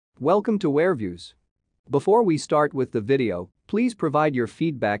Welcome to WearViews. Before we start with the video, please provide your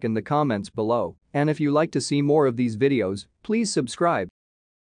feedback in the comments below, and if you like to see more of these videos, please subscribe.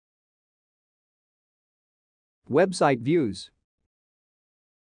 Website views.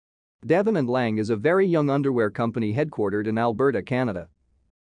 Devon and Lang is a very young underwear company headquartered in Alberta, Canada.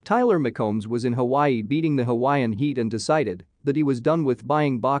 Tyler McCombs was in Hawaii beating the Hawaiian heat and decided that he was done with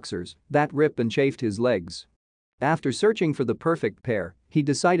buying boxers that rip and chafed his legs. After searching for the perfect pair, he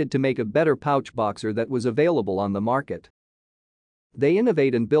decided to make a better pouch boxer that was available on the market. They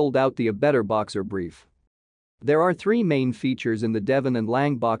innovate and build out the A Better Boxer Brief. There are three main features in the Devon and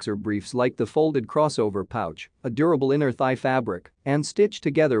Lang boxer briefs, like the folded crossover pouch, a durable inner thigh fabric, and stitched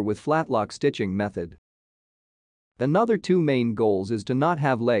together with flatlock stitching method. Another two main goals is to not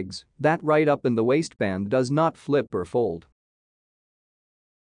have legs that right up in the waistband does not flip or fold.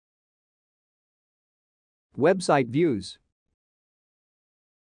 Website views.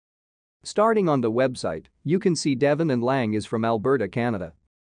 Starting on the website, you can see Devon and Lang is from Alberta, Canada.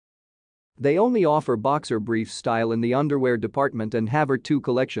 They only offer boxer brief style in the underwear department and have two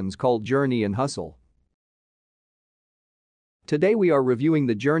collections called Journey and Hustle. Today we are reviewing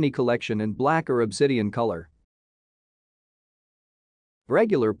the Journey collection in black or obsidian color.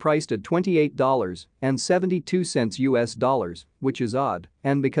 Regular priced at $28.72 US dollars, which is odd,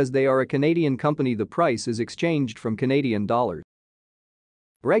 and because they are a Canadian company the price is exchanged from Canadian dollars.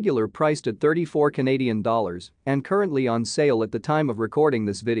 Regular priced at 34 Canadian dollars and currently on sale at the time of recording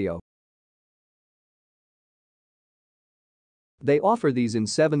this video. They offer these in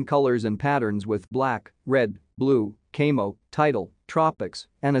 7 colors and patterns with black, red, blue, camo, tidal, tropics,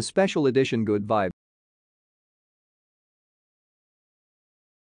 and a special edition good vibe.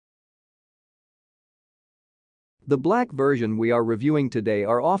 The black version we are reviewing today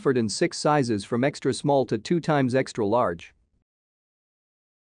are offered in 6 sizes from extra small to 2x extra large.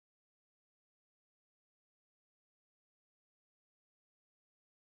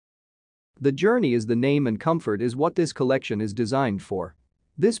 The Journey is the name and comfort is what this collection is designed for.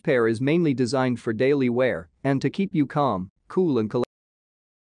 This pair is mainly designed for daily wear and to keep you calm, cool and collected.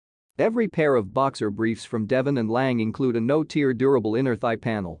 Every pair of boxer briefs from Devon and Lang include a no-tear durable inner thigh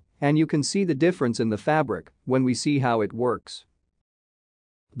panel, and you can see the difference in the fabric when we see how it works.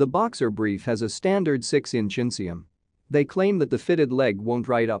 The boxer brief has a standard 6-inch inseam. They claim that the fitted leg won't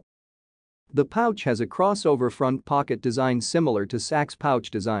ride up. The pouch has a crossover front pocket design similar to Saks pouch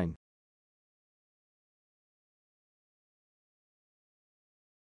design.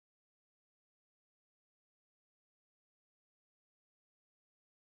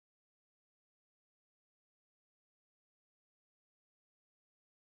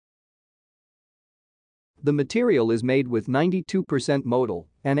 The material is made with 92% modal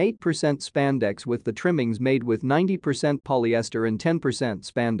and 8% spandex, with the trimmings made with 90% polyester and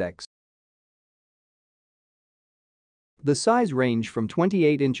 10% spandex. The size range from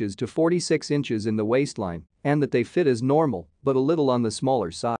 28 inches to 46 inches in the waistline, and that they fit as normal but a little on the smaller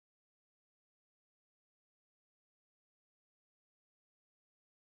side.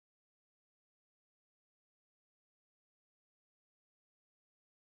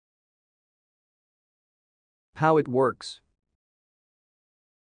 How it works.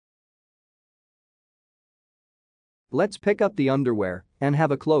 Let's pick up the underwear and have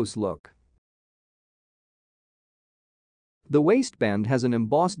a close look. The waistband has an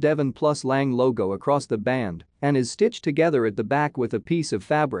embossed Devon plus Lang logo across the band and is stitched together at the back with a piece of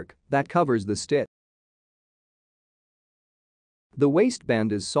fabric that covers the stitch. The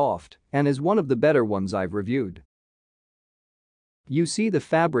waistband is soft and is one of the better ones I've reviewed. You see the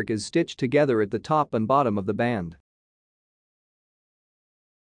fabric is stitched together at the top and bottom of the band.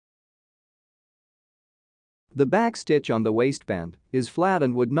 The back stitch on the waistband is flat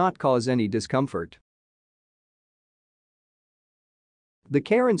and would not cause any discomfort. The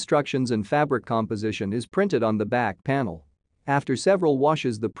care instructions and fabric composition is printed on the back panel. After several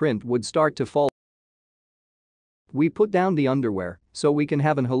washes the print would start to fall. We put down the underwear so we can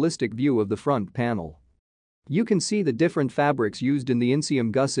have an holistic view of the front panel. You can see the different fabrics used in the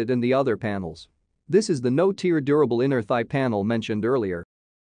inseam gusset and the other panels. This is the no-tear durable inner thigh panel mentioned earlier.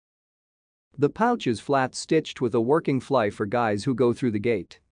 The pouch is flat stitched with a working fly for guys who go through the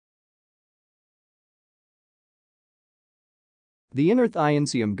gate. The inner thigh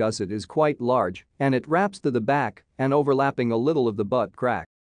inseam gusset is quite large and it wraps to the back and overlapping a little of the butt crack.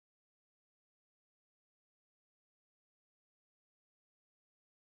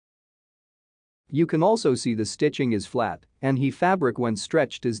 You can also see the stitching is flat and the fabric when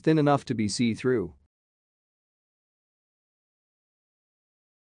stretched is thin enough to be see-through.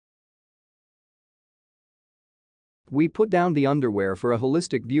 We put down the underwear for a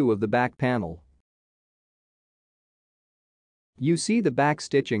holistic view of the back panel. You see the back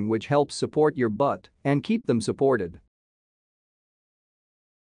stitching, which helps support your butt and keep them supported.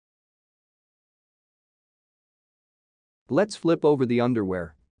 Let's flip over the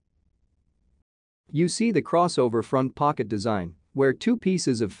underwear. You see the crossover front pocket design, where two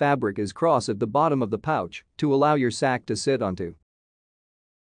pieces of fabric is cross at the bottom of the pouch to allow your sack to sit onto.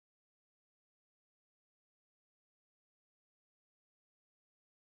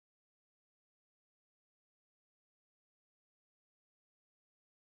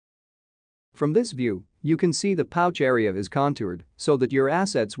 From this view, you can see the pouch area is contoured so that your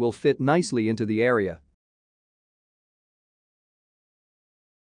assets will fit nicely into the area.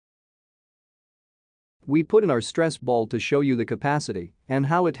 We put in our stress ball to show you the capacity and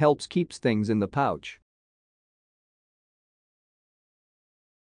how it helps keeps things in the pouch.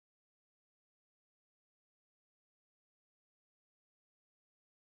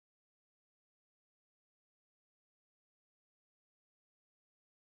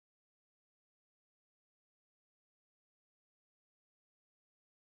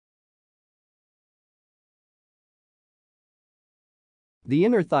 The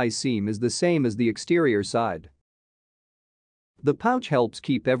inner thigh seam is the same as the exterior side. The pouch helps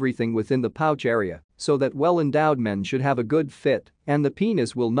keep everything within the pouch area so that well-endowed men should have a good fit and the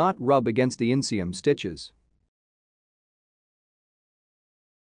penis will not rub against the inseam stitches.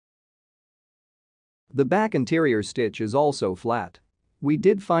 The back interior stitch is also flat. We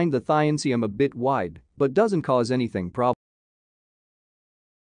did find the thigh inseam a bit wide, but doesn't cause anything problem.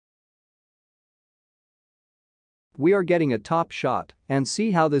 We are getting a top shot and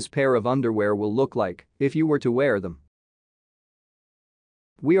see how this pair of underwear will look like if you were to wear them.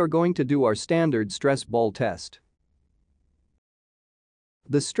 We are going to do our standard stress ball test.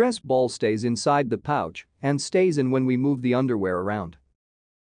 The stress ball stays inside the pouch and stays in when we move the underwear around.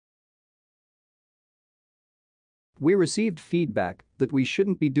 We received feedback that we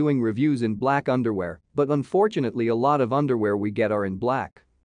shouldn't be doing reviews in black underwear, but unfortunately a lot of underwear we get are in black.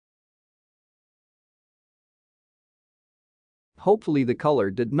 Hopefully the color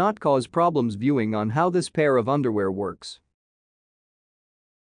did not cause problems viewing on how this pair of underwear works.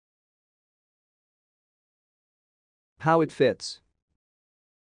 How it fits.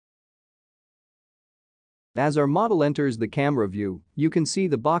 As our model enters the camera view, you can see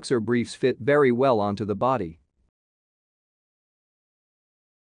the boxer briefs fit very well onto the body.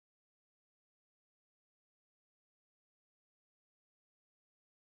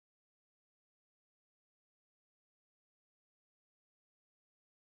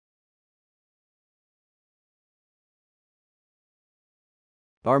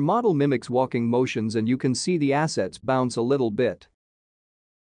 Our model mimics walking motions and you can see the assets bounce a little bit.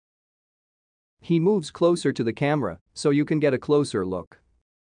 He moves closer to the camera so you can get a closer look.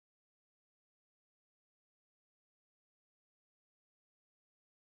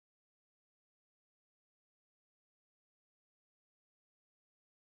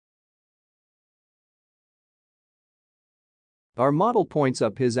 Our model points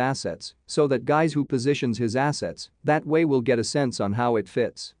up his assets so that guys who positions his assets that way will get a sense on how it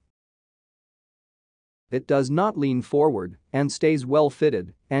fits. It does not lean forward and stays well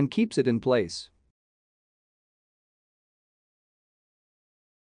fitted and keeps it in place.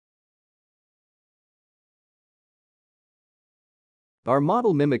 Our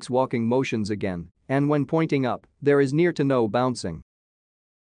model mimics walking motions again, and when pointing up, there is near to no bouncing.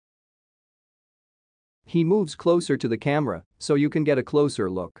 He moves closer to the camera so you can get a closer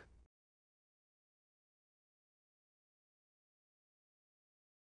look.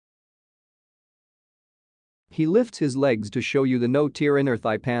 He lifts his legs to show you the no-tear inner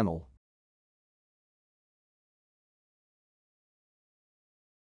thigh panel.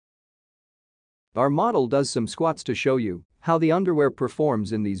 Our model does some squats to show you how the underwear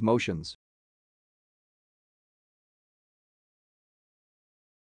performs in these motions.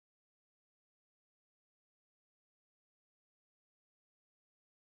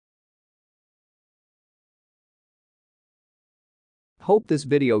 Hope this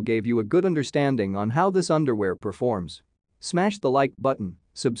video gave you a good understanding on how this underwear performs. Smash the like button,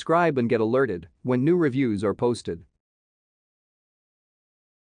 subscribe and get alerted when new reviews are posted.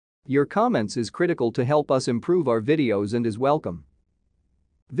 Your comments is critical to help us improve our videos and is welcome.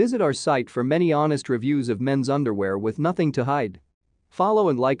 Visit our site for many honest reviews of men's underwear with nothing to hide. Follow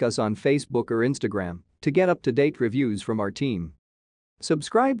and like us on Facebook or Instagram to get up-to-date reviews from our team.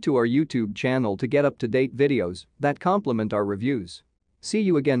 Subscribe to our YouTube channel to get up-to-date videos that complement our reviews. See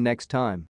you again next time.